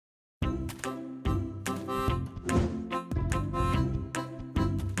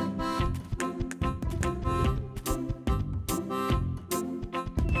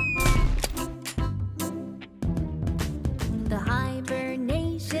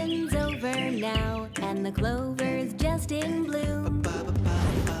and the clover's just in bloom.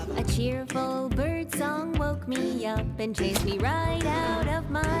 A cheerful bird song woke me up and chased me right out of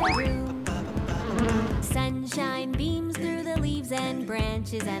my room. Sunshine beams through the leaves and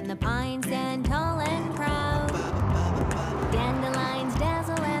branches, and the pines stand tall and proud. Dandelions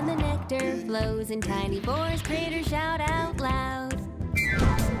dazzle and the nectar flows, and tiny forest critters shout out loud.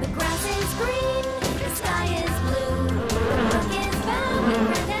 The grass is green, the sky is blue, the brook is bound in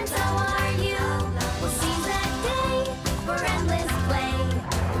red, and so are you. We'll seize that day for endless play,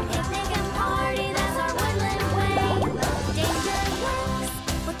 picnic and party, that's our woodland way. Danger lurks,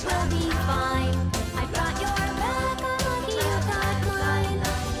 but we'll be fine. I've got your back, I'm lucky you've got mine.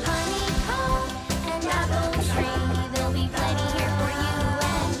 Honeycomb and apple tree, there'll be plenty here for you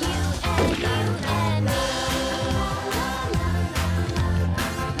and you and you and me.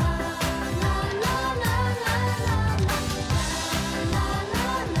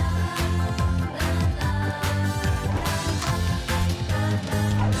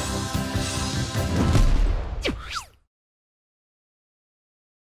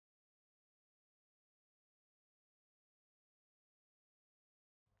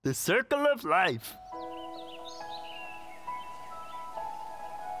 The circle of life.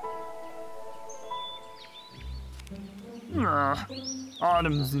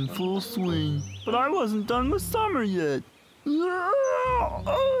 Autumn's in full swing, but I wasn't done with summer yet.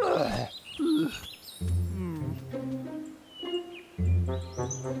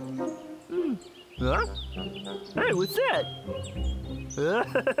 Huh? Hey, what's that?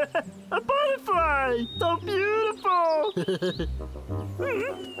 A butterfly! So beautiful!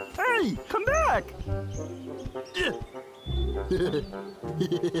 Hey, come back!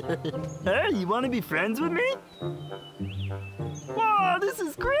 Hey, you want to be friends with me? Wow, this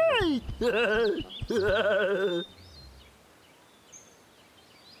is great!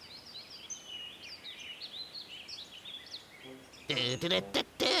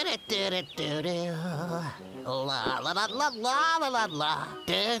 La la la la la la la la.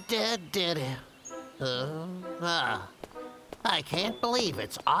 I can't believe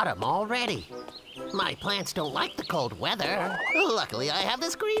it's autumn already. My plants don't like the cold weather. Luckily, I have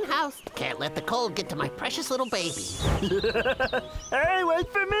this greenhouse. Can't let the cold get to my precious little baby. Hey,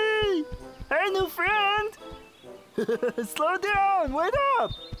 wait for me! Hey, new friend! Slow down, wait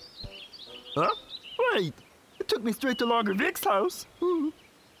up! Huh? Wait! It took me straight to Logger Vic's house.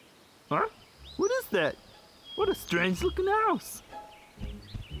 Huh? What is that? What a strange looking house.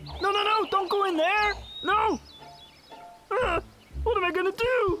 No, no, no, don't go in there! No! What am I gonna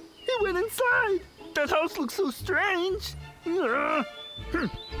do? He went inside. That house looks so strange.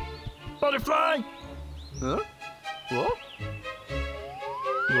 Butterfly! Huh? What?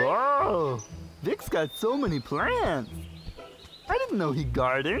 Whoa! Vic's got so many plants. I didn't know he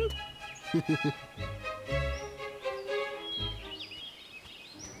gardened.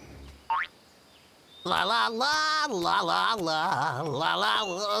 La la la la la la la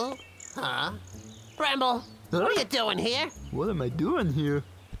la. Huh? Bramble, what are you doing here? What am I doing here?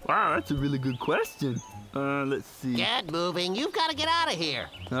 Wow, that's a really good question. Let's see. Get moving. You've got to get out of here.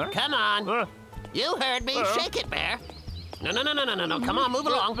 Huh? Come on. You heard me. Shake it, Bear. No, no, no, no, no, no, no. Come on, move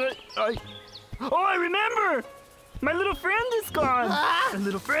along. I remember! My little friend is gone. My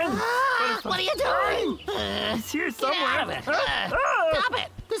little friend. What are you doing? He's here somewhere. Get out of it. Stop it.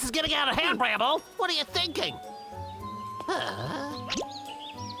 This is getting out of hand, Bramble. What are you thinking?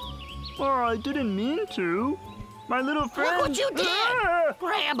 Oh, I didn't mean to. My little friend. Look what you did!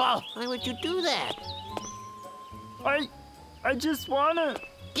 Bramble, why would you do that? I just wanna...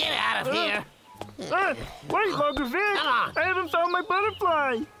 Get out of here. Wait, Logger Vic. Come on. I haven't found my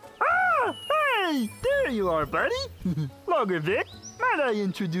butterfly. Hey, there you are, buddy. Logger Vic, might I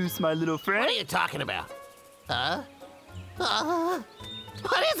introduce my little friend? What are you talking about? Huh?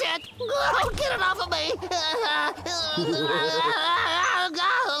 What is it? Oh, get it off of me!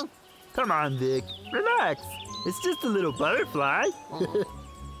 Come on, Vic. Relax. It's just a little butterfly.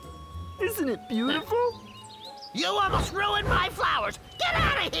 Isn't it beautiful? You almost ruined my flowers! Get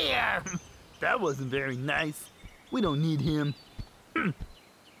out of here! That wasn't very nice. We don't need him.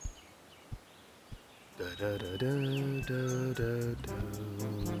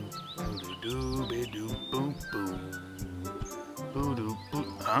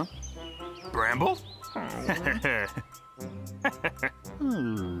 Huh? Bramble?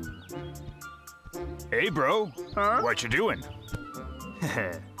 Hey, bro. Huh? What you doing?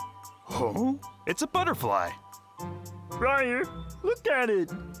 Oh, it's a butterfly. Briar, look at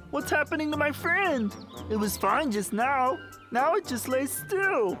it. What's happening to my friend? It was fine just now. Now it just lays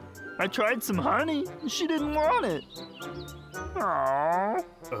still. I tried some honey, and she didn't want it. Aww.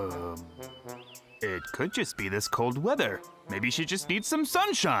 It could just be this cold weather. Maybe she just needs some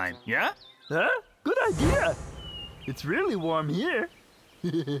sunshine, yeah? Huh? Good idea. It's really warm here.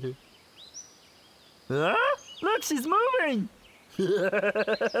 Huh? Look, she's moving. Yeah.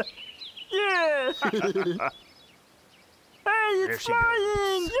 Hey, There it's she goes.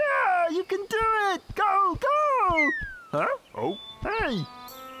 flying. Yeah, you can do it. Go, go. Huh? Oh, Hey.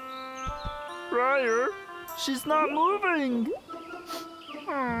 Briar, she's not moving.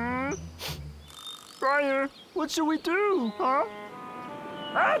 Briar, what should we do, huh?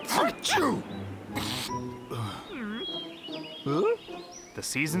 Achoo! Huh? the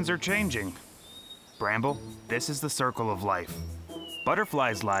seasons are changing. Bramble, this is the circle of life.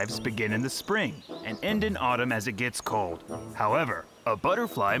 Butterflies' lives begin in the spring and end in autumn as it gets cold. However, a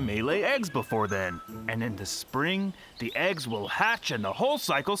butterfly may lay eggs before then, and in the spring, the eggs will hatch and the whole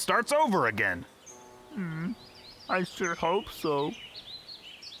cycle starts over again. I sure hope so.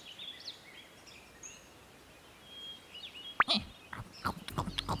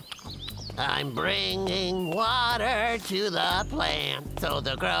 I'm bringing water to the plant so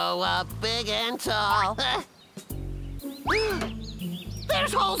they'll grow up big and tall.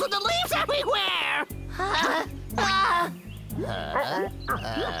 There's holes in the leaves everywhere!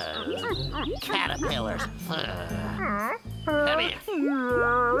 Caterpillars. Come here.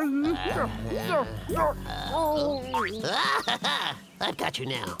 I've got you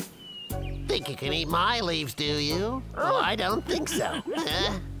now. Think you can eat my leaves, do you? Oh, I don't think so.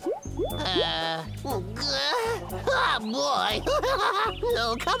 Oh, boy.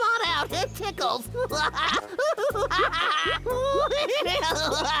 No, come on out. It tickles.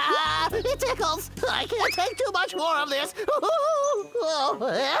 It tickles. I can't take too much more of this.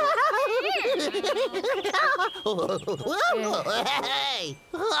 Hey.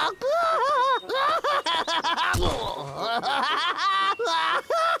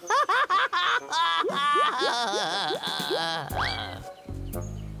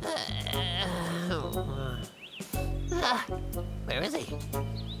 Where is he?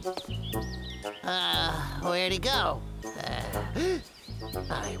 Where'd he go?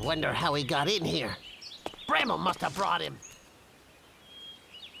 I wonder how he got in here. Bramble must have brought him.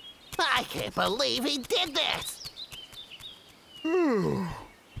 I can't believe he did this. Nothing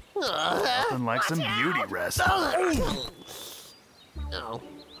like some beauty rest. Oh.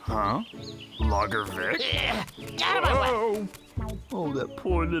 Huh? Logger Vic? Get out of my way. Oh, oh, that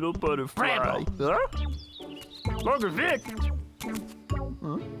poor little butterfly. Bramble. Huh? Logger Vic.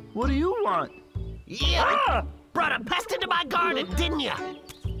 Huh? What do you want? You Ah! brought a pest into my garden, didn't you?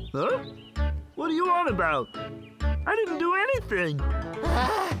 Huh? What are you on about? I didn't do anything.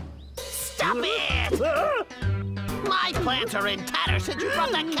 Stop it! Ah! My plants are in tatters since you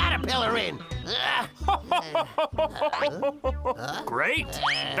brought that caterpillar in. Great!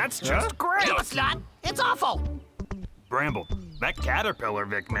 That's just great! No, it's not. It's awful. Bramble, that caterpillar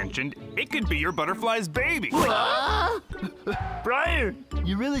Vic mentioned, it could be your butterfly's baby. Briar,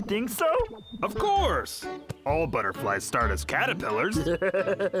 you really think so? Of course! All butterflies start as caterpillars.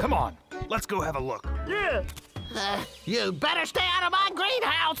 Come on, let's go have a look. Yeah. You better stay out of my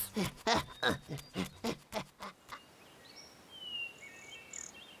greenhouse.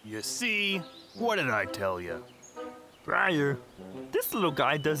 You see, what did I tell you? Briar, this little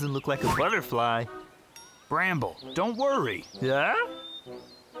guy doesn't look like a butterfly. Bramble, don't worry. Yeah?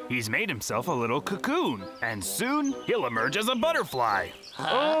 He's made himself a little cocoon, and soon he'll emerge as a butterfly.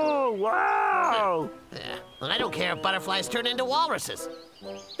 Oh, wow! I don't care if butterflies turn into walruses.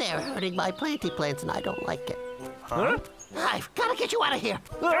 They're hurting my planty plants, and I don't like it. Huh? I've got to get you out of here.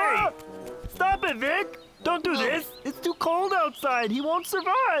 Ah! Stop it, Vic! Don't do this! It's too cold outside! He won't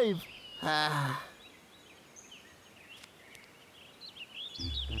survive!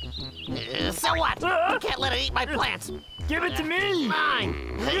 So what? You can't let it eat my plants. Give it to me! Mine.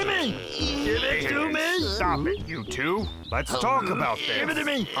 Give me! Give it to me! Stop it, you two. Let's talk about this. Give it to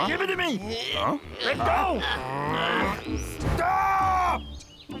me! Huh? Give it to me! Huh? Let go! Stop!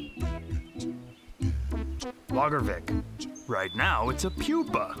 Lagervik, right now it's a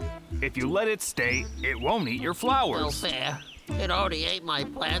pupa. If you let it stay, it won't eat your No flowers. fair. It already ate my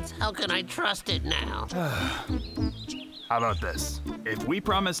plants. How can I trust it now? How about this? If we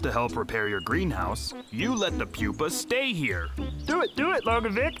promise to help repair your greenhouse, you let the pupa stay here. Do it,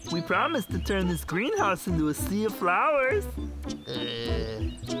 Lagervik! We promised to turn this greenhouse into a sea of flowers.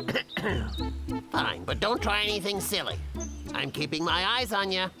 Fine, but don't try anything silly. I'm keeping my eyes on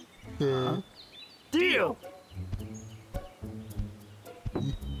you. Deal!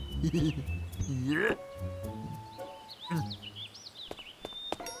 Yeah.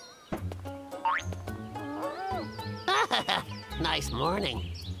 Nice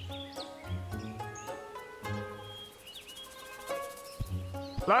morning.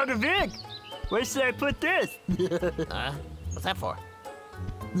 Logger Vic, where should I put this? What's that for?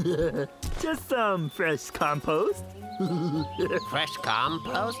 Just some fresh compost. Fresh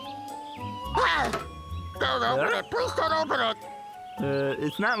compost? Ah! Don't open it! Please don't open it!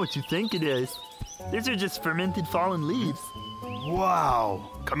 It's not what you think it is. These are just fermented fallen leaves. Wow!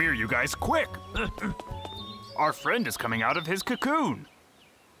 Come here, you guys, quick! Our friend is coming out of his cocoon.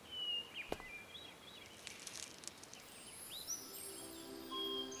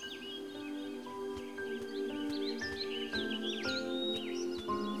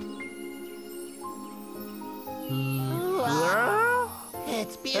 Wow.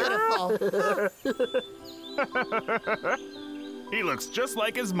 It's beautiful. He looks just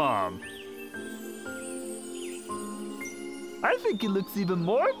like his mom. I think it looks even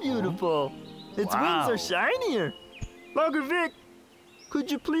more beautiful. Its Wow. wings are shinier. Logger Vic,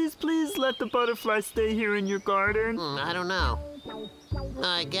 could you please let the butterfly stay here in your garden? I don't know.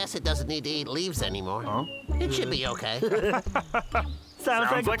 I guess it doesn't need to eat leaves anymore. Huh? It should be okay.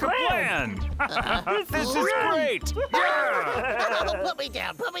 Sounds like a plan. This is great! Yeah! Oh, put me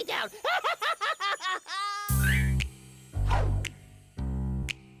down, put me down.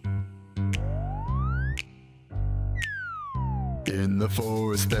 In the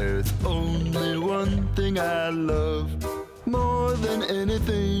forest there's only one thing I love more than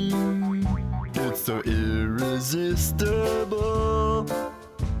anything. It's so irresistible.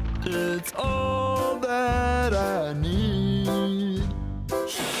 It's all that I need.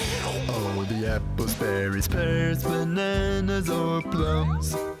 Oh, the apples, berries, pears, bananas, or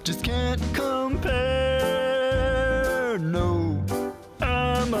plums just can't compare. No,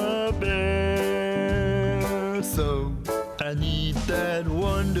 I'm a bear, so I need that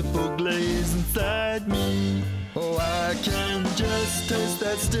wonderful glaze inside me. Oh, I can just taste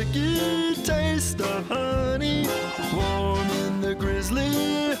that sticky taste of honey, warm in the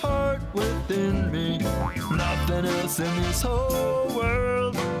grizzly heart within me. Nothing else in this whole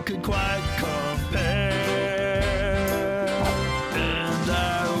world could quite compare. And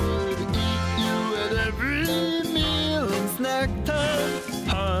I would eat you at every meal and snack time.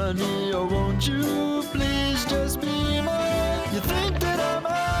 Honey, oh, won't you please just be mine? You think that I'm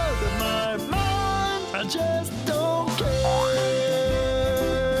out of my mind? I just don't care,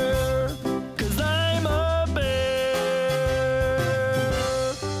 'cause I'm a bear.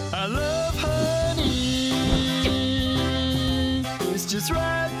 I love honey. It's just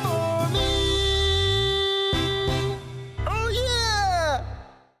right for me. Oh yeah!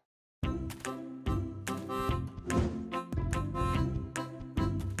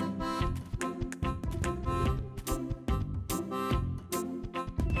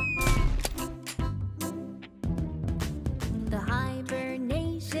 The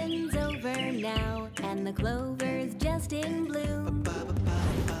hibernation's over now, and the clover's just in bloom.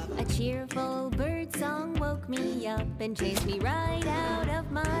 A cheerful bird song woke me up and chased me right out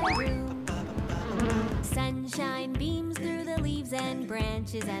of my room. Sunshine beams through the leaves and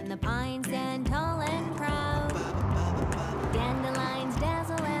branches, and the pines stand tall and proud. Dandelions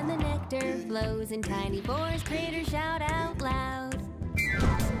dazzle and the nectar flows, and tiny forest critters shout out loud.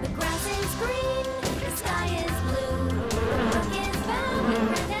 The grass is green, the sky is blue. The brook is bound and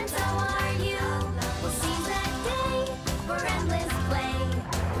friend, and so are you. We'll seize that day for endless play.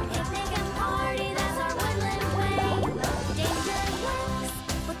 Picnic and party, that's our woodland way. Danger lurks,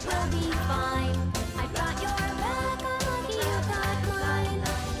 but we'll be fine. I've got your back, I'm lucky you got mine.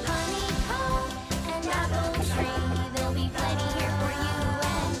 Honeycomb and apple tree, there'll be plenty here for you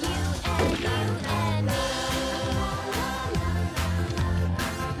and you and you and me.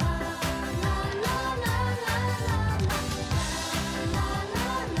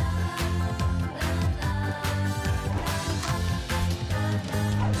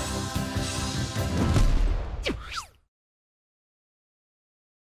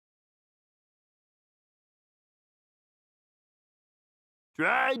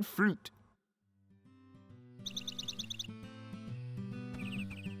 Dried fruit.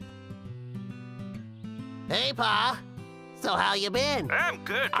 Hey, Pa. So how you been? I'm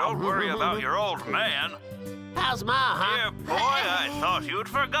good. Don't worry about your old man. How's Ma, huh? Dear boy, I thought you'd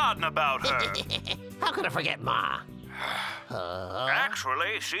forgotten about her. How could I forget Ma?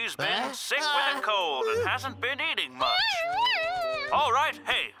 Actually, she's been sick with a cold and hasn't been eating much. All right,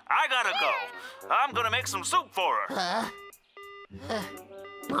 hey, I gotta go. I'm gonna make some soup for her.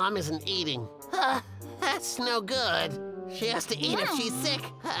 Mom isn't eating. That's no good. She has to eat if she's sick.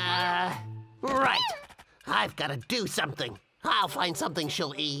 Right. I've got to do something. I'll find something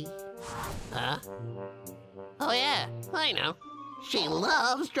she'll eat. Huh? Oh, yeah, I know. She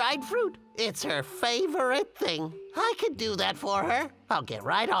loves dried fruit. It's her favorite thing. I could do that for her. I'll get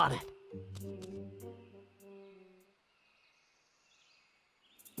right on it.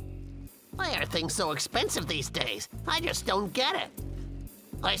 Why are things so expensive these days? I just don't get it.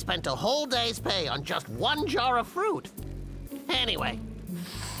 I spent a whole day's pay on just one jar of fruit. Anyway,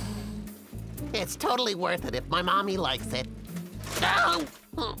 it's totally worth it if my mommy likes it. Oh!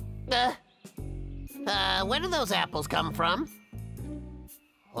 Where do those apples come from?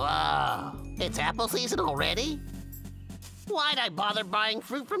 Whoa, it's apple season already? Why'd I bother buying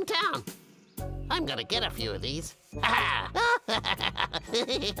fruit from town? I'm gonna get a few of these.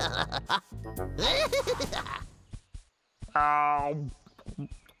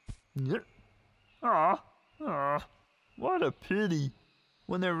 What a pity.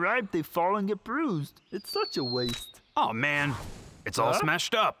 When they're ripe, they fall and get bruised. It's such a waste. Oh, man. It's all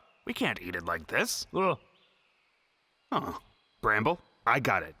smashed up. We can't eat it like this. Huh. Bramble, I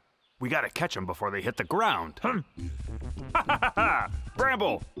got it. We gotta catch them before they hit the ground.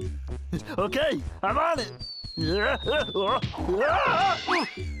 Bramble! Okay, I'm on it.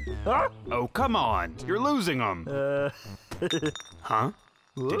 Oh, come on. You're losing them. Huh?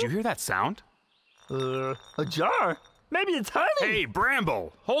 Did you hear that sound? A jar? Maybe it's honey. Hey,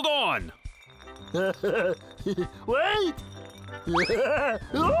 Bramble, hold on. Wait.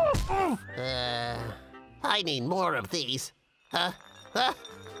 I need more of these.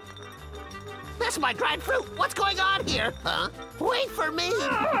 That's my dried fruit. What's going on here? Wait for me.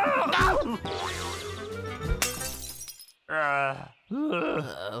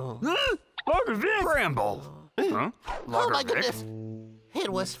 No! Lager Vic. Bramble. Huh? Oh my Vic? goodness. It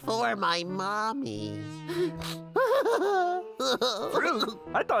was for my mommy. Fruit?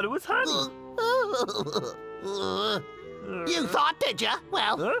 I thought it was honey. You thought, did ya?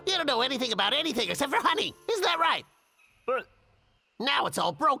 Well, you don't know anything about anything except for honey. Isn't that right? But Now it's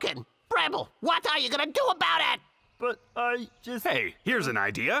all broken. Bramble, what are you gonna do about it? I just... Hey, here's an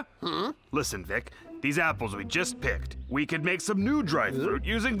idea. Listen, Vic, these apples we just picked, we could make some new dried fruit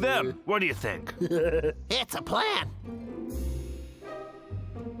using them. What do you think? It's a plan.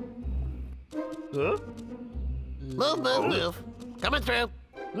 Huh? Move, move, move. Coming through.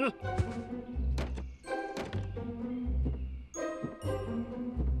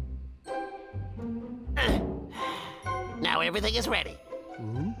 Now everything is ready.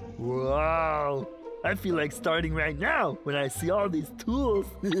 Wow. I feel like starting right now when I see all these tools.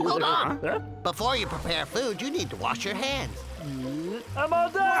 Hold on. Huh? Before you prepare food, you need to wash your hands. I'm all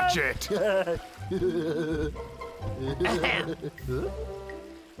done. Watch it.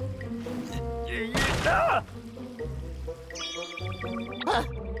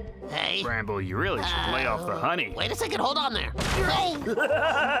 Hey. Bramble, you really should lay off the honey. Wait a second, hold on there. Hey,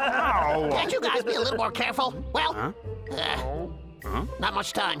 Ow. can't you guys be a little more careful? Well, not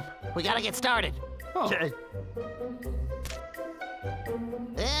much time. We gotta get started. Okay.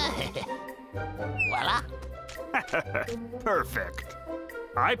 Voila. Perfect.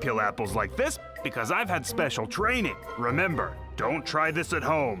 I peel apples like this because I've had special training. Remember, don't try this at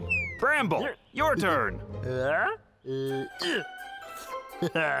home. Bramble, your turn.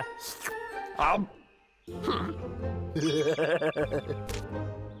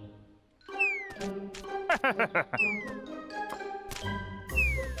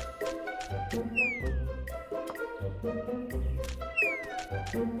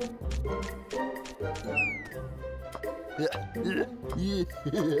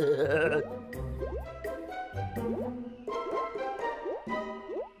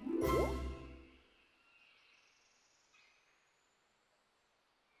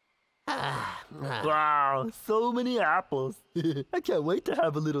 Wow, so many apples. I can't wait to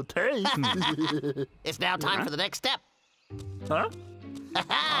have a little taste. It's now time for the next step. Huh?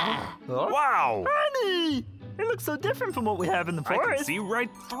 Wow! Honey! It looks so different from what we have in the I can forest. see right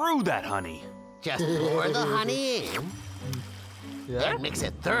through that honey. Just pour the honey in Yeah? and mix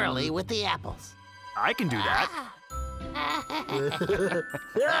it thoroughly with the apples. I can do that.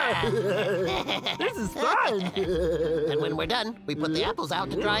 This is fun. And when we're done, we put the apples out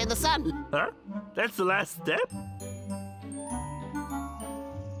to dry in the sun. Huh? That's the last step?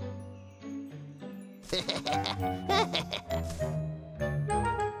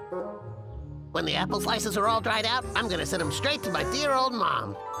 When the apple slices are all dried out, I'm gonna send them straight to my dear old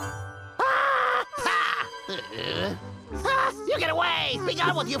mom. You get away! Be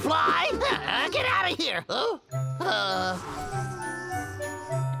gone with you, fly! Get out of here! Hold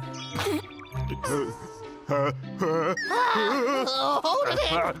it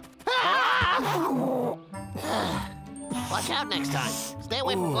in! Watch out next time. Stay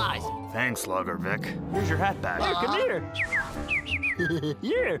away from flies. Thanks, Logger Vic. Here's your hat back. Here, come here.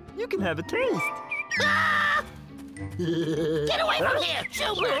 Here, you can have a taste. Ah! Get away from here,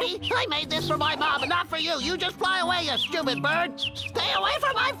 shoo birdie! I made this for my mom and not for you. You just fly away, you stupid bird. Stay away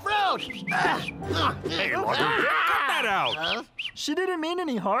from my fruit. Hey, Logger, cut that out. She didn't mean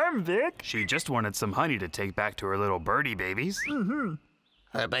any harm, Vic. She just wanted some honey to take back to her little birdie babies.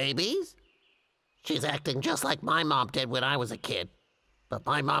 Her babies? She's acting just like my mom did when I was a kid. But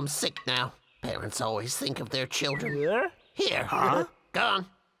my mom's sick now. Parents always think of their children. Yeah? Here, go on.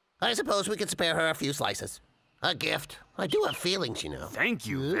 I suppose we could spare her a few slices. A gift. I do have feelings, you know. Thank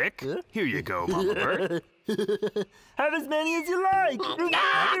you, Vic. Here you go, Mama Bird. Have as many as you like.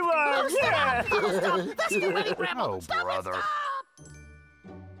 Everyone, yeah. Stop. That's too many, Bramble. Oh, Stop it, brother.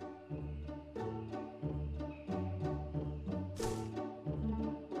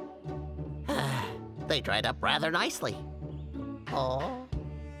 stop. They dried up rather nicely. Oh.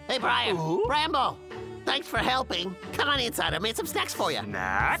 Hey, Brian. Bramble. Thanks for helping. Come on inside. I made some snacks for you.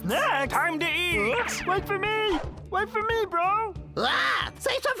 Snacks? Snacks? Time to eat. Wait for me. Wait for me, bro. Ah!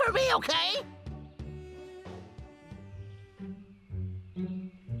 Save some for me, okay?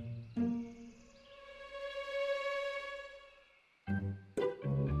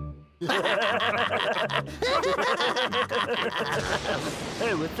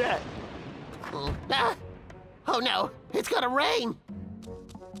 Hey, what's that? Oh no, it's gonna rain.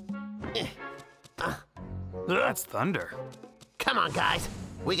 That's thunder. Come on, guys.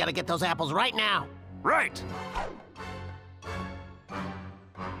 We gotta get those apples right now. Right.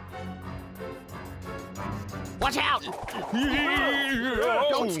 Watch out!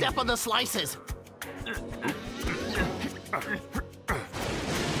 Don't step on the slices.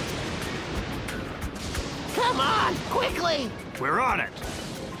 Come on, quickly! We're on it.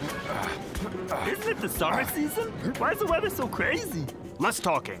 Isn't it the summer season? Why is the weather so crazy? Less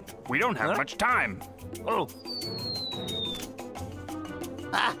talking. We don't have much time. Oh,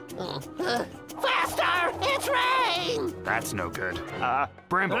 Faster! It's rain! That's no good.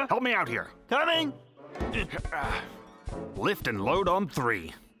 Bramble, help me out here. coming. Lift and load on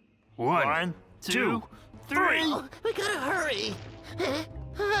 3. 1, 2, 3. Oh, we gotta hurry.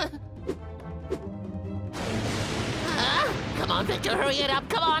 Come on, Victor, hurry it up.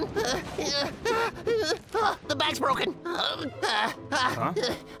 Come on. The bag's broken.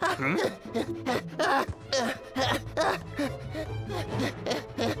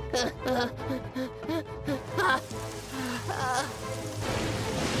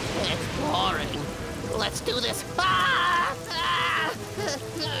 It's pouring. Let's do this.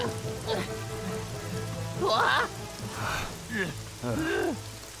 What?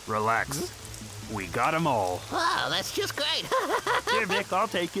 Relax. We got them all. Wow, that's just great. Here, Vic, I'll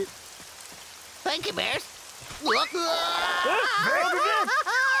take it. Thank you, Bears.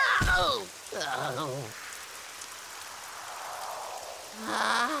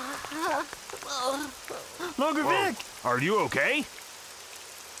 Longer, Vic. Are you okay?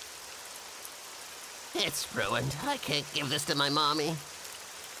 It's ruined. I can't give this to my mommy.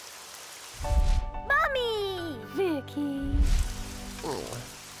 Mommy! Vicky.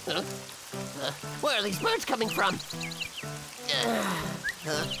 Where are these birds coming from?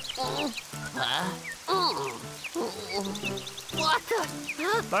 What the?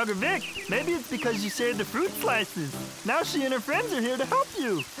 Longer, Vic, maybe it's because you shared the fruit slices. Now she and her friends are here to help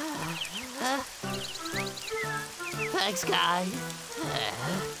you. Thanks, guys.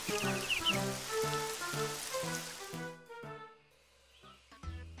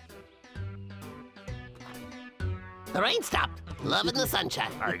 The rain stopped. Loving the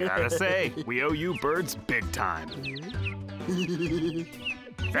sunshine. I gotta say, we owe you birds big time.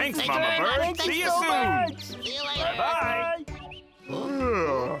 Thanks, Thank you Mama very Bird. much. See you so soon. much. See you later. Bye.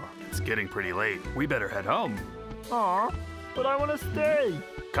 Bye. It's getting pretty late. We better head home. Aw, but I want to stay.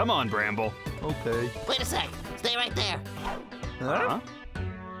 Come on, Bramble. Okay. Wait a sec. Stay right there. Huh?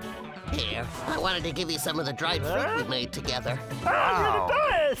 Here, I wanted to give you some of the dried fruit we made together. Ah, you're the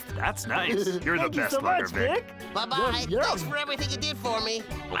best. That's nice. You're the Thank you best, so Lugger much, Vic. Vic. Bye-bye. Yum, yum. Thanks for everything you did for me.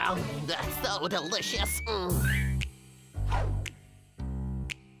 Wow, that's so delicious.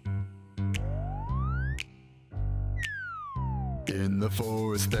 In the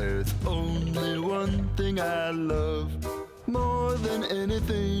forest there's only one thing I love more than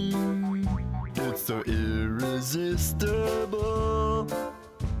anything. It's so irresistible.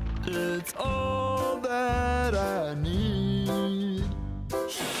 It's all that I need.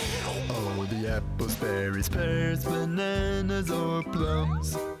 Oh, the apples, berries, pears, bananas, or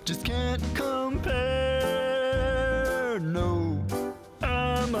plums just can't compare. No,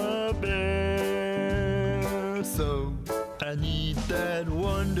 I'm a bear, so I need that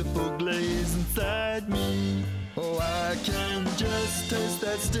wonderful glaze inside me. Oh, I can can just taste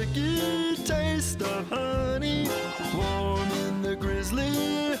that sticky taste of honey, warm in the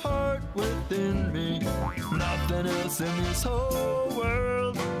grizzly heart within me. Nothing else in this whole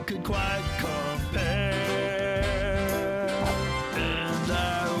world could quite compare. And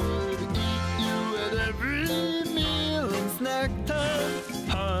I would eat you at every meal and snack time.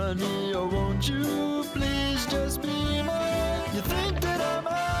 Honey, oh won't you please just be mine? You think that I'm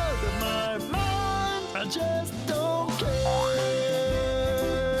out of my mind? I just don't care,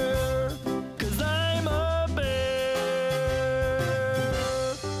 'cause I'm a bear.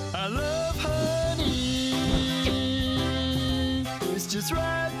 I love honey, it's just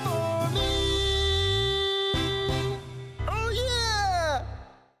right for me. Oh yeah!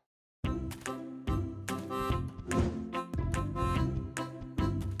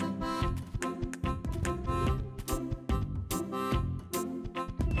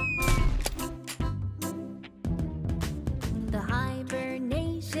 The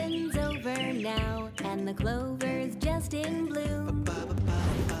hibernation's over now, and the clover's just in bloom.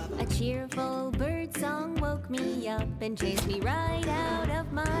 A cheerful bird song woke me up and chased me right out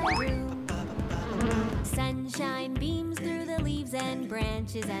of my room. Sunshine beams through the leaves and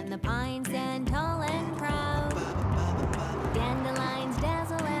branches, and the pines stand tall and proud. Dandelions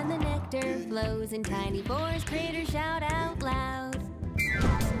dazzle and the nectar flows, in tiny forest critters shout out loud.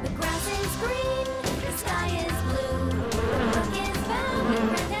 The grass is green, the sky is blue. Look is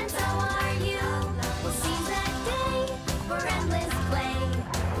found, and so are you. We'll seize that day for endless play.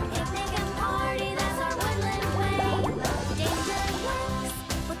 Picnic and party, that's our woodland way. Danger lurks,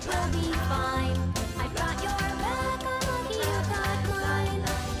 but we'll be fine. I got your back, I'm lucky you got mine.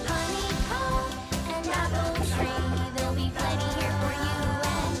 Honeycomb and apple tree, there'll be plenty here for you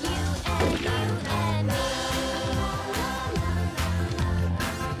and you and you and me.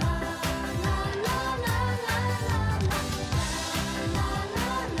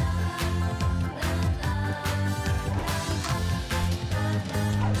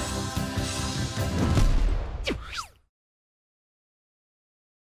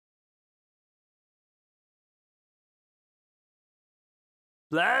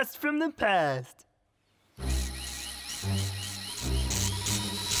 Blast from the past.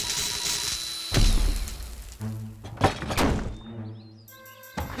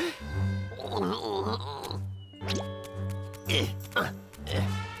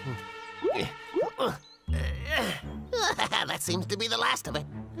 That seems to be the last of it.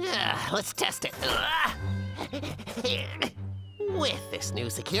 Let's test it. With this new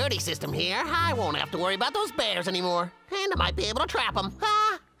security system here, I won't have to worry about those bears anymore. And I might be able to trap them.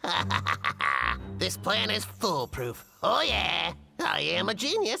 This plan is foolproof. Oh yeah, I am a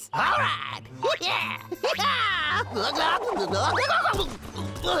genius. All right. Yeah.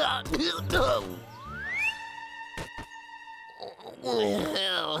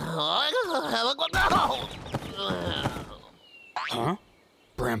 Huh?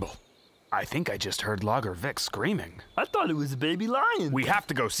 Bramble, I think I just heard Logger Vic screaming. I thought it was a baby lion. We have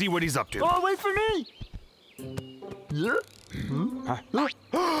to go see what he's up to. Oh, wait for me! Yeah? Huh?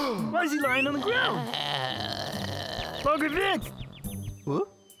 Why is he lying on the ground? Logger Vic! What?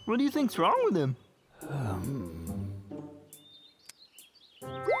 What do you think's wrong with him?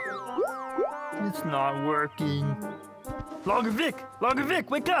 It's not working. Logger Vic! Logger Vic,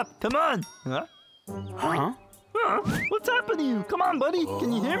 wake up! Come on! Huh? Huh? Huh? What's happened to you? Come on, buddy.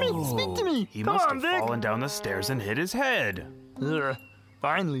 Can you hear me? Speak to me. He Come must on, have Vic. fallen down the stairs and hit his head. Ugh.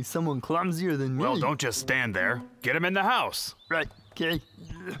 Finally, someone clumsier than me. Well, don't just stand there. Get him in the house. Right, okay.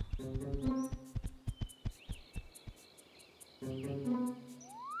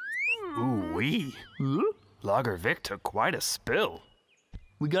 Ooh-wee. Huh? Logger Vic took quite a spill.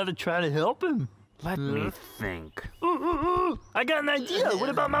 We gotta try to help him. Let me think. Ooh, I got an idea. What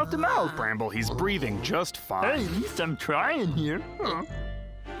about mouth to mouth? Bramble, he's breathing just Hey, fine. at least I'm trying here. Huh?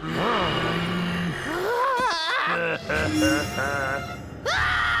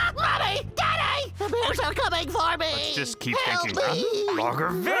 Mommy! Daddy! The bears are coming for me! Let's just keep Help thinking. me! Logger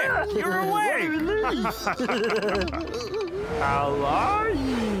Vic, you're awake! How are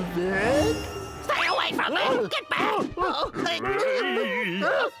you, Vic? Stay away from me! Get back!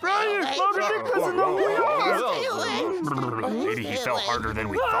 Brian, Logger Vic doesn't know who we are. Stay away! Maybe he fell harder than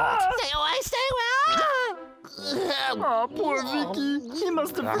we thought. Stay away! Stay away! Oh, poor Vicky. He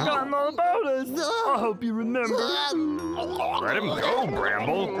must have forgotten all about us. I hope you remember. Let him go,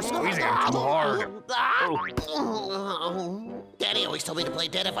 Bramble. You're squeezing him too hard. Daddy always told me to play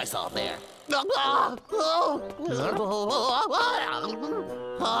dead if I saw a bear.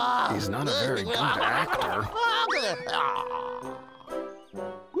 He's not a very good actor.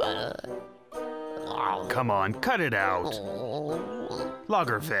 Come on, cut it out.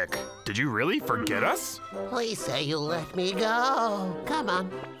 Logger Vic, did you really forget us? Please say you'll let me go. Come on.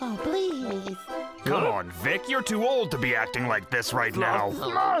 Oh, please. Come on, Vic, you're too old to be acting like this right now.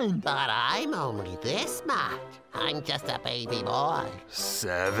 Mine. But I'm only this much. I'm just a baby boy.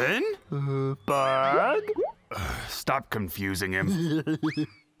 7? Bug? Stop confusing him.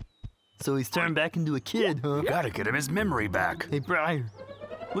 So he's turned back into a kid, huh? You gotta get him his memory back. Hey, Briar,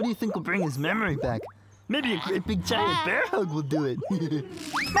 what do you think will bring his memory back? Maybe a great big giant bear hug will do it.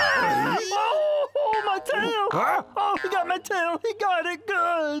 Oh, my tail! Huh? Oh, he got my tail. He got it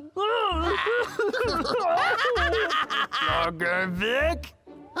good. Logger Vic.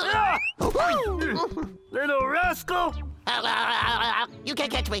 Little rascal. You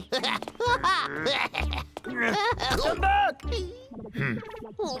can't catch me. Come back.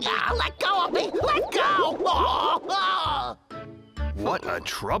 Let go of me. Let go. What a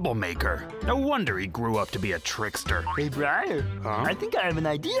troublemaker. No wonder he grew up to be a trickster. Hey, Briar. Huh? I think I have an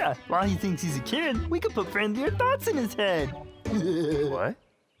idea. While he thinks he's a kid, we could put friendlier thoughts in his head. What?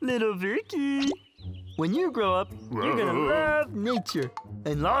 Little Vicky. When you grow up, you're gonna love nature.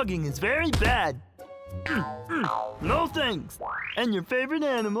 And logging is very bad. No thanks. And your favorite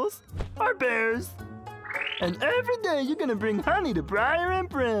animals are bears. And every day you're gonna bring honey to Briar and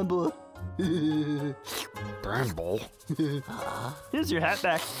Bramble. Bramble? Here's your hat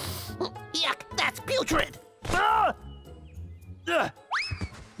back. Yuck, that's putrid. Ah! Ugh.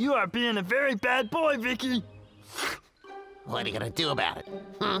 You are being a very bad boy, Vicky. What are you gonna do about it?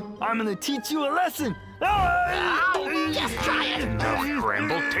 I'm gonna teach you a lesson. Ah! Oh, just try it. Enough,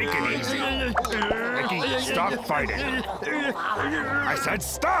 Bramble. Take it easy. Vicky, stop fighting. I said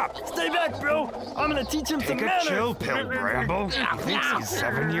stop! Stay back, bro. I'm gonna teach him some Take a manners. chill pill, Bramble. He thinks he's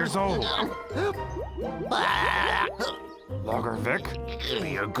 7 years old. Logger Vic,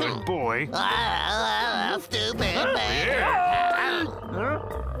 be a good boy. Stupid bear.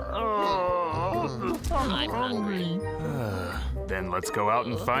 Oh, I'm hungry. Then let's go out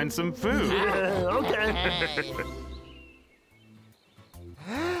and find some food. Okay.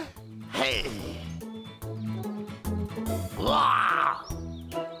 Hey. Wow.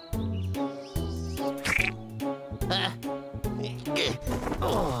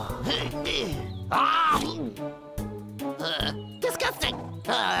 Disgusting.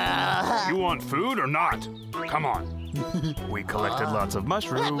 You want food or not? Come on. We collected lots of Let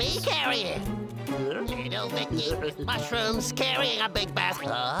mushrooms. me carry it. Little Vicky, mushrooms carrying a big basket.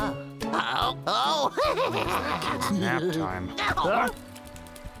 Oh. Nap time. Ow.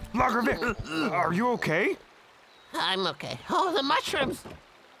 Logger Vic, are you okay? I'm okay. Oh, the mushrooms.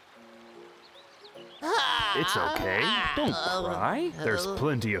 It's okay. Don't cry. There's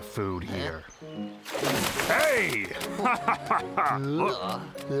plenty of food here. Hey!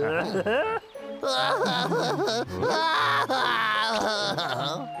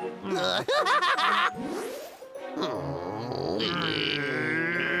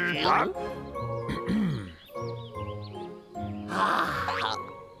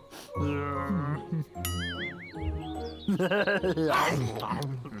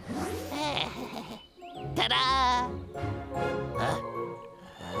 Ta-da!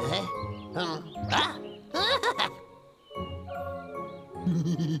 Hey!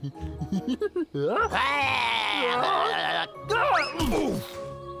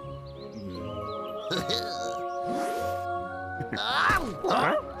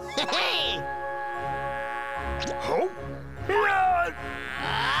 Oh!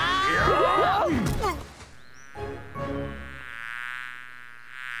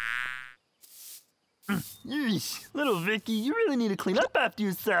 Yeesh, little Vicky, you really need to clean up after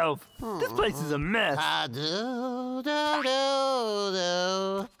yourself. This place is a mess. Do, do, do,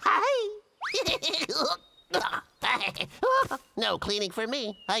 do. Hi! No cleaning for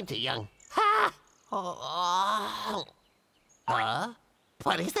me. I'm too young. Ha!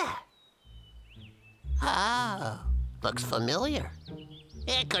 What is that? Oh, looks familiar.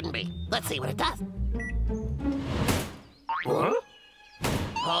 It couldn't be. Let's see what it does. What?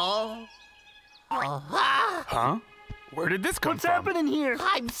 Oh. Huh? Where did this come What's from? happening here?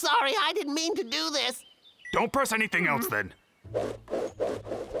 I'm sorry. I didn't mean to do this. Don't press anything else then.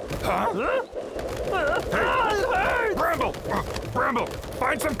 Huh? Bramble! Bramble!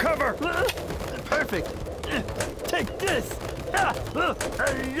 Find some cover! Perfect. Take this.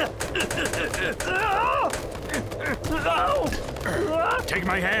 Take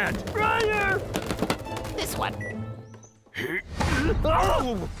my hand. Briar! This one.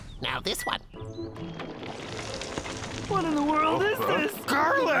 Oh! Now this one. What in the world is this?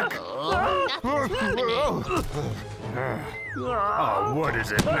 Garlic! Nothing's happening. Oh, what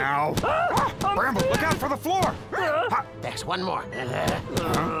is it now? Bramble, look out for the floor! There's one more.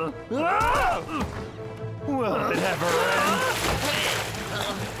 Will it ever end?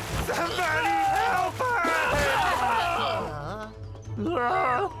 Somebody help her!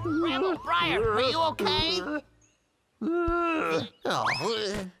 Bramble, Briar, are you okay?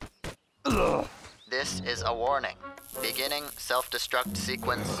 Oh. This is a warning. Beginning self-destruct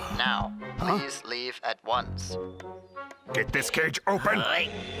sequence now. Please leave at once. Get this cage open!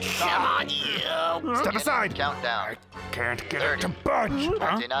 Come on, you! Step aside! Countdown. Can't get it to budge!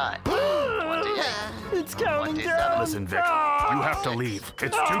 29. 28. It's counting down. Listen, Vic, you have to leave.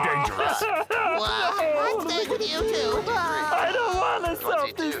 It's too dangerous. Well, I'd stay with you too. I don't want to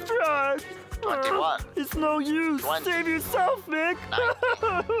 22. self-destruct. 21. It's no use. 20. Save yourself, Vic.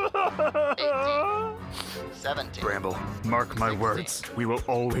 18. 17. Bramble, mark my words. We will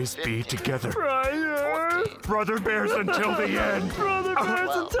always be together. Briar. Brother bears until the end. Brother bears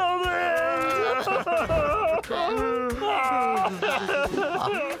Well. until the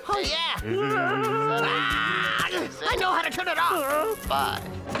Oh, yeah. I know how to turn it off. 5.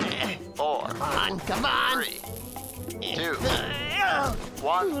 4. Come on. 3. 2.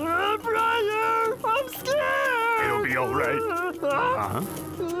 1. Briar, I'm scared. It'll be all right.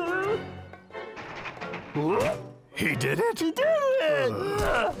 He did it? He did it.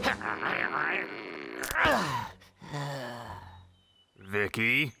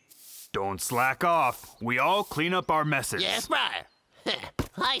 Vicky, don't slack off. We all clean up our messes. Yes, Briar.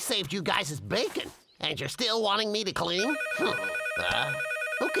 I saved you guys' bacon, and you're still wanting me to clean? Who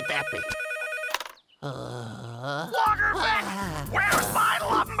could that be? Loggerback! Where's my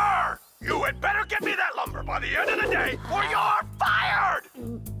lumber? You had better get me that lumber by the end of the day, or you're fired!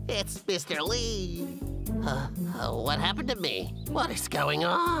 It's Mr. Lee. What happened to me? What is going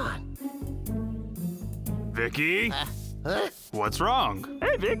on? Vicky, Huh? what's wrong?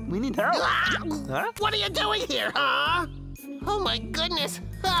 Hey, Vic, we need help. Ah! What are you doing here, huh? Oh my goodness!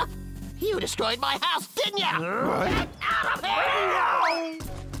 You destroyed my house, didn't you? Get out of here!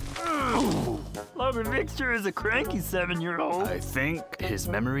 Logan Vic sure is a cranky 7-year-old. I think his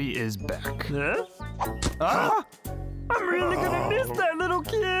memory is back. Huh? I'm really gonna miss that little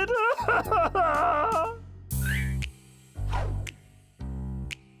kid.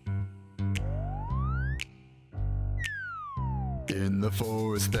 In the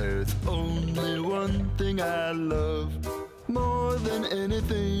forest there's only one thing I love more than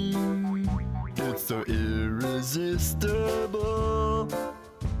anything. It's so irresistible.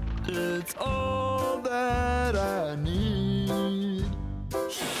 It's all that I need.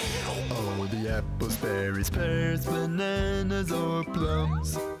 Oh, the apples, berries, pears, bananas, or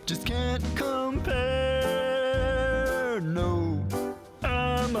plums just can't compare. No,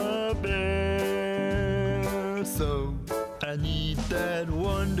 I'm a bear, so I need that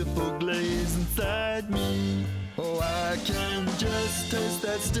wonderful glaze inside me. Oh, I can just taste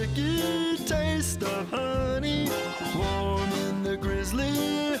that sticky taste of honey, warm in the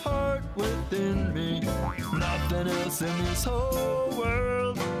grizzly heart within me. Nothing else in this whole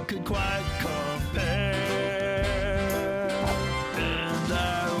world could quite compare. And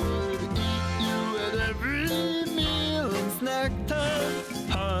I would eat you at every meal and snack time.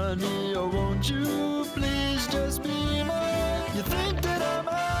 Honey, oh, won't you please just be mine? You think that I'm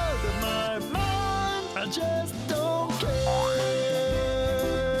out of my mind? I just don't care,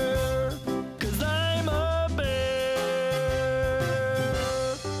 'cause I'm a bear.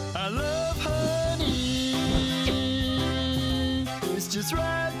 I love honey, it's just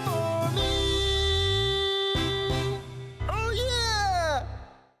right for me. Oh yeah!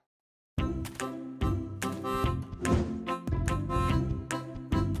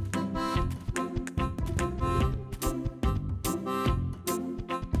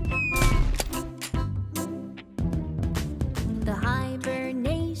 The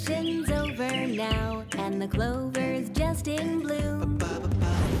hibernation's over now, and the clover's just in bloom.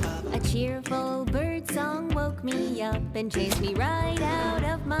 A cheerful bird song woke me up and chased me right out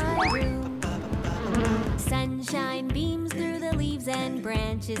of my room. Sunshine beams through the leaves and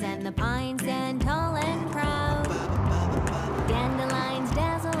branches, and the pines stand tall and proud. Dandelions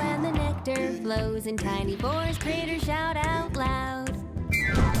dazzle and the nectar flows, in tiny forest critters shout out loud.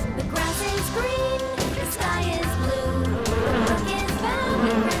 The grass is green, the sky is blue. The brook is bound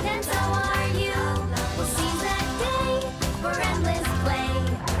in earth, and so are you. We'll seize that day for endless play.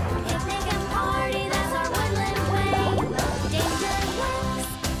 Picnic and party, that's our woodland way. Danger lurks,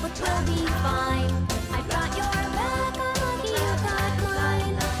 but we'll be fine. I've got your back, I'm lucky you got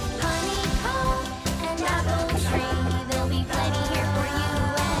mine. Honeycomb and apple tree,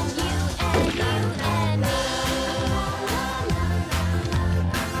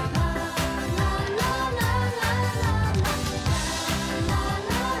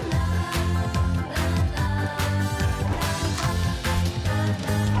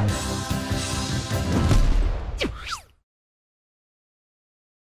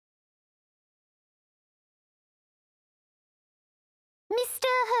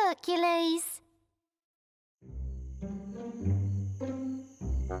 Hercules.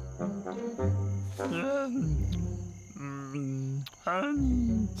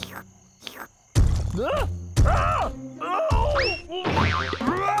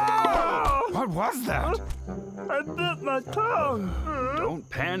 What was that? I bit my tongue. Don't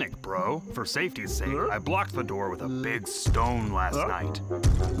panic, bro. For safety's sake, I blocked the door with a big stone last night.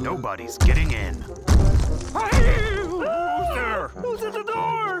 Nobody's getting in. Who's there? Who's at the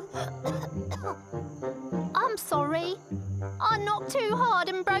door? I'm sorry. I knocked too hard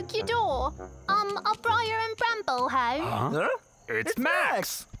and broke your door. Are Briar and Bramble home? Huh? It's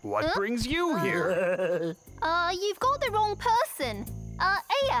Max. What brings you here? You've got the wrong person.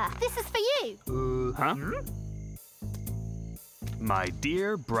 Here, this is for you. Huh? My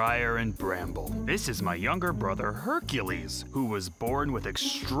dear Briar and Bramble, this is my younger brother Hercules, who was born with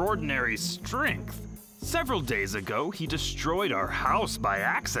extraordinary strength. Several days ago, he destroyed our house by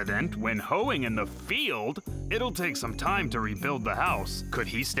accident when hoeing in the field. It'll take some time to rebuild the house. Could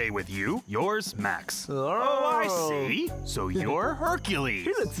he stay with you? Yours, Max. Oh, I see. So you're Hercules.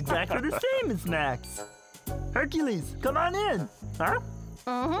 He looks exactly the same as Max. Hercules, come on in. Huh?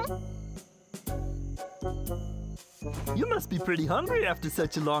 You must be pretty hungry after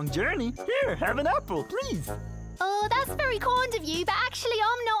such a long journey. Here, have an apple, please. Oh, that's very kind of you, but actually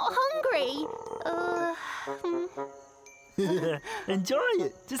I'm not hungry. Enjoy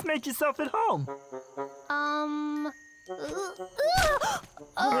it. Just make yourself at home.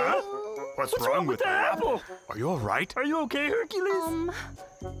 What's wrong with that apple? Are you all right? Are you okay, Hercules?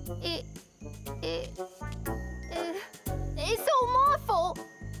 It's all my fault.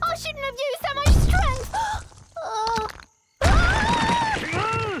 I shouldn't have used so much strength.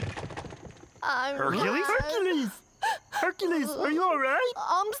 Hercules? Hercules! Hercules, are you all right?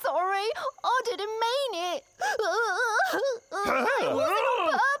 I'm sorry. I didn't mean it. It wasn't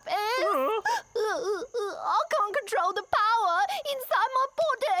on purpose. I can't control the power inside my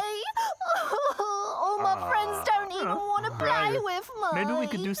body. All my friends don't even want to play with me. Maybe we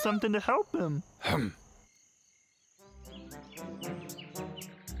could do something to help him.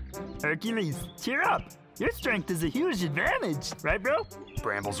 Hercules, cheer up. Your strength is a huge advantage, right, bro?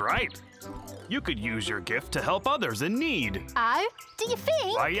 Bramble's right. You could use your gift to help others in need. Oh, do you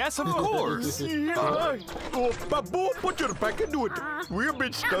think? Why, yes, of course. Babu, put your back into it. We've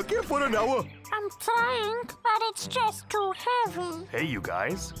been stuck here for an hour. I'm trying, but it's just too heavy. Hey, you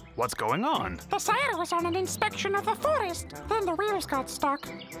guys. What's going on? The sire was on an inspection of the forest. Then the wheels got stuck,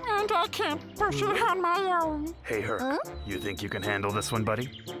 and I can't push it on my own. Hey, Herc. You think you can handle this one, buddy?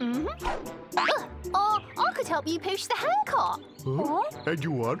 I could help you push the handcart. And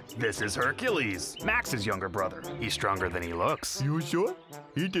you what? This is Hercules, Max's younger brother. He's stronger than he looks. You sure?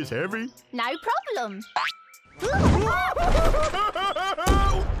 It is heavy. No problem.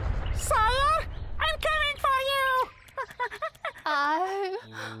 Sire, I'm coming for you! Oh,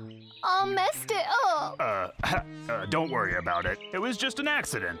 I messed it up. Don't worry about it. It was just an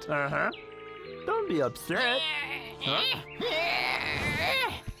accident. Don't be upset.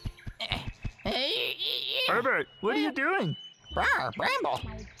 Herbert, what are you doing? Bramble.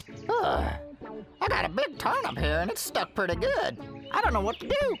 I got a big turnip here and it's stuck pretty good. I don't know what to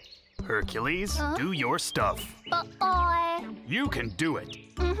do. Hercules, do your stuff. But I... You can do it.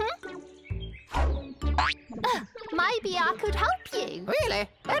 Maybe I could help you. Really?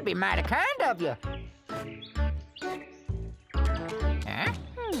 That'd be mighty kind of you. Huh?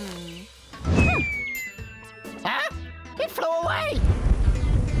 Huh? It flew away.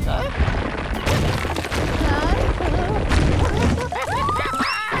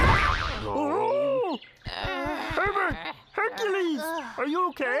 Herbert! Hercules! Are you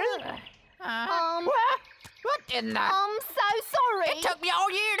okay? What in the... I'm so sorry. It took me all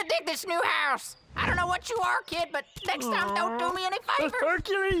year to dig this new house. I don't know what you are, kid, but next time don't do me any favors.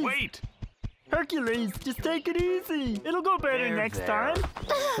 Hercules! Wait! Hercules, just take it easy. It'll go better next time.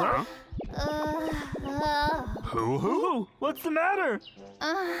 Huh? Who? What's the matter?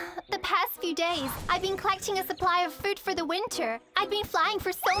 The past few days, I've been collecting a supply of food for the winter. I'd been flying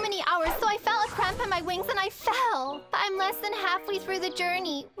for so many hours, so I felt a cramp in my wings and I fell. But I'm less than halfway through the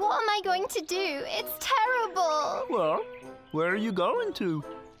journey. What am I going to do? It's terrible. Well, where are you going to?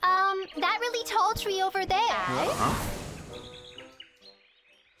 That really tall tree over there.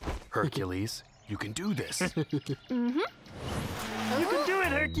 Hercules, you can do this. You can do it,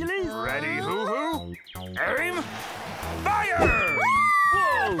 Hercules! Ready, hoo-hoo? Aim! Fire!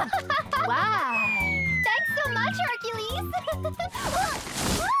 Whoa! Wow. Thanks so much, Hercules.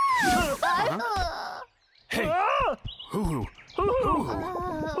 Hey, Ah! hoo-hoo.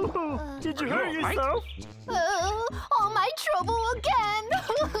 Did you hurt yourself? All my trouble again.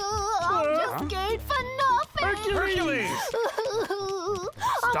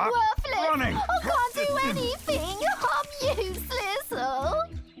 Stop Worthless. running. I can't do anything. I'm useless. Oh.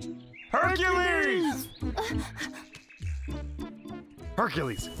 Hercules!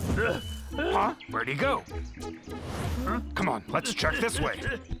 Hercules! Huh? Where'd he go? Huh? Come on, let's check this way.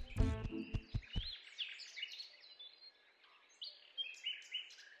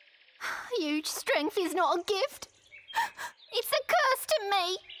 Huge strength is not a gift. It's a curse to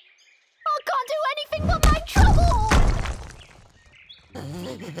me. I can't do anything but make trouble.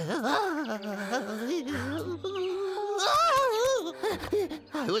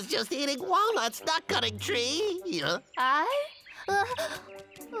 I was just eating walnuts, not cutting tree.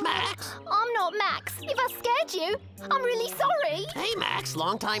 Max? I'm not Max. If I scared you, I'm really sorry. Hey, Max,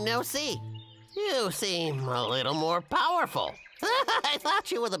 long time no see. You seem a little more powerful. I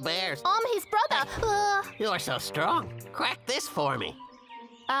thought you were the bears. I'm his brother. You're so strong. Crack this for me.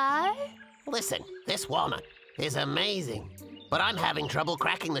 Listen, this walnut is amazing, but I'm having trouble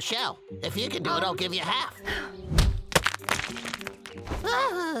cracking the shell. If you can do it, I'll give you half.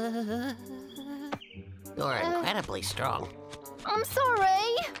 You're incredibly strong. I'm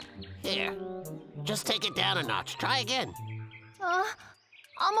sorry. Here, just take it down a notch. Try again.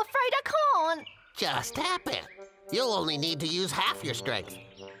 I'm afraid I can't. Just tap it. You'll only need to use half your strength.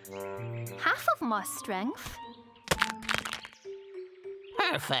 Half of my strength?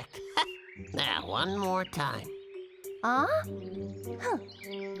 Perfect. Now, one more time. Huh?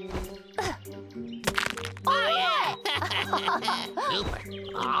 Oh, yeah! Super.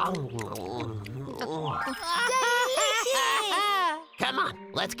 Delicious! Come on,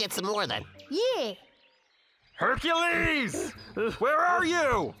 let's get some more then. Yeah. Hercules! Where are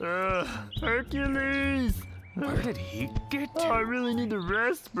you? Hercules! Where did he get Oh, to? I really need to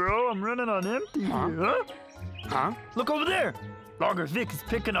rest, bro. I'm running on empty Huh? here. Huh? Huh? Look over there. Logger Vic is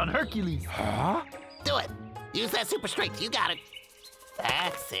picking on Hercules. Huh? Do it. Use that super strength. You got it.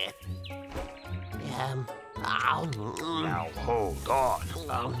 That's it. Now hold on.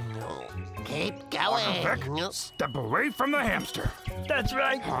 Keep going. Vic, step away from the hamster. That's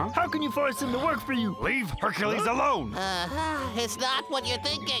right. Huh? How can you force him to work for you? Leave Hercules alone. It's not what you're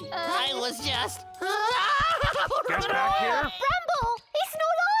thinking. I was just... Get back here. Bramble, it's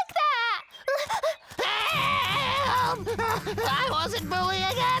not like that. Help! I wasn't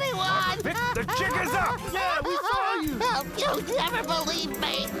bullying anyone. Vic, the jig is up. Yeah, we saw you. Help! You'll never believe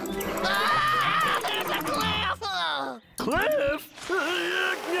me. There's a cliff. Cliff?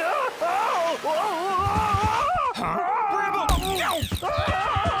 Huh? Bramble!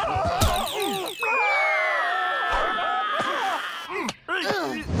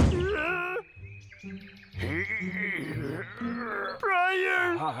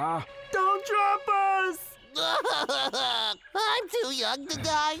 Briar! Don't drop us! I'm too young to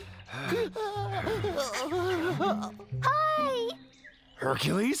die. Hi.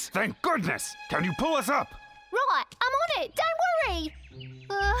 Hercules? Thank goodness! Can you pull us up? Right, I'm on it. Don't worry.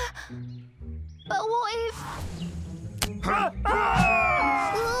 But what if... but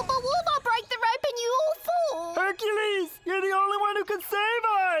what if I break the rope and you all fall? Hercules, you're the only one who can save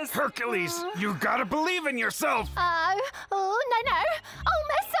us! Hercules, you gotta believe in yourself! Oh, no. I'll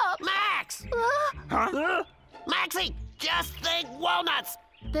mess up. Max! Huh? Maxie, just think walnuts.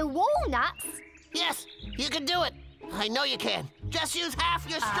 The walnuts? Yes, you can do it. I know you can. Just use half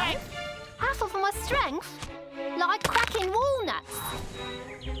your strength. Half of my strength? Like cracking walnuts?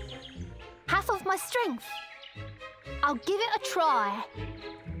 Half of my strength? I'll give it a try.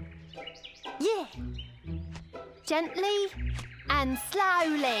 Yeah. Gently and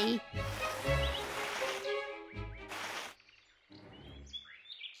slowly.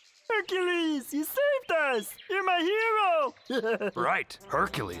 Hercules, you saved us! You're my hero! Right,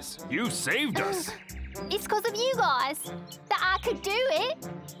 Hercules, you saved us. It's because of you guys that I could do it.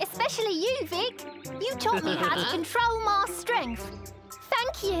 Especially you, Vic. You taught me how to control my strength.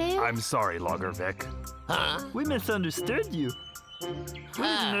 Thank you. I'm sorry, Logger Vic. Huh? We misunderstood you. We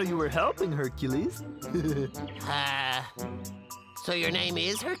didn't know you were helping Hercules. So your name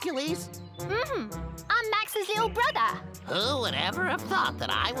is Hercules? I'm Max's little brother. Who would ever have thought that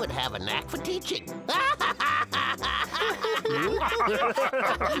I would have a knack for teaching?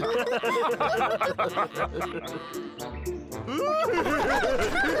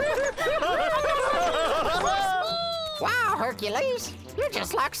 Wow, Hercules, you're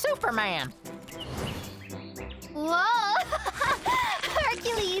just like Superman. Whoa!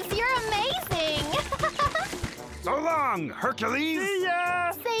 Hercules, you're amazing. So long, Hercules! See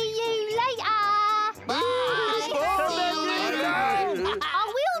ya! See you later. Bye! See you later. I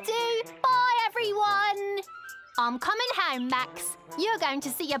will do. Bye, everyone. I'm coming home, Max. You're going to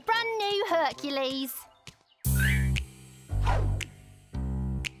see a brand new Hercules.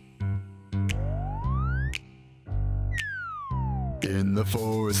 In the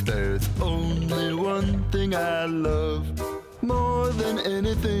forest there's only one thing I love more than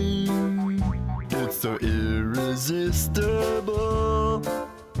anything. It's so irresistible.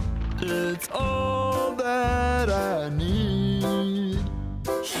 It's all that I need.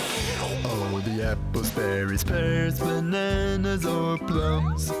 Oh, the apples, berries, pears, bananas, or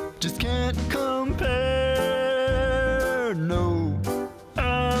plums just can't compare. No,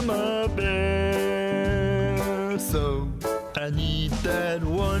 I'm a bear, so I need that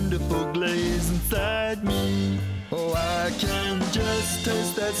wonderful glaze inside me. Oh, I can just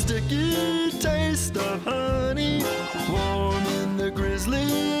taste that sticky taste of honey, warm in the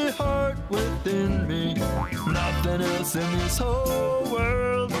grizzly heart within me. Nothing else in this whole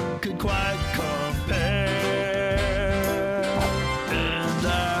world could quite compare. And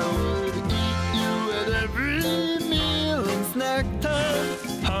I would eat you at every meal and snack time.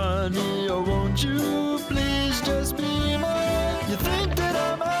 Honey, oh, won't you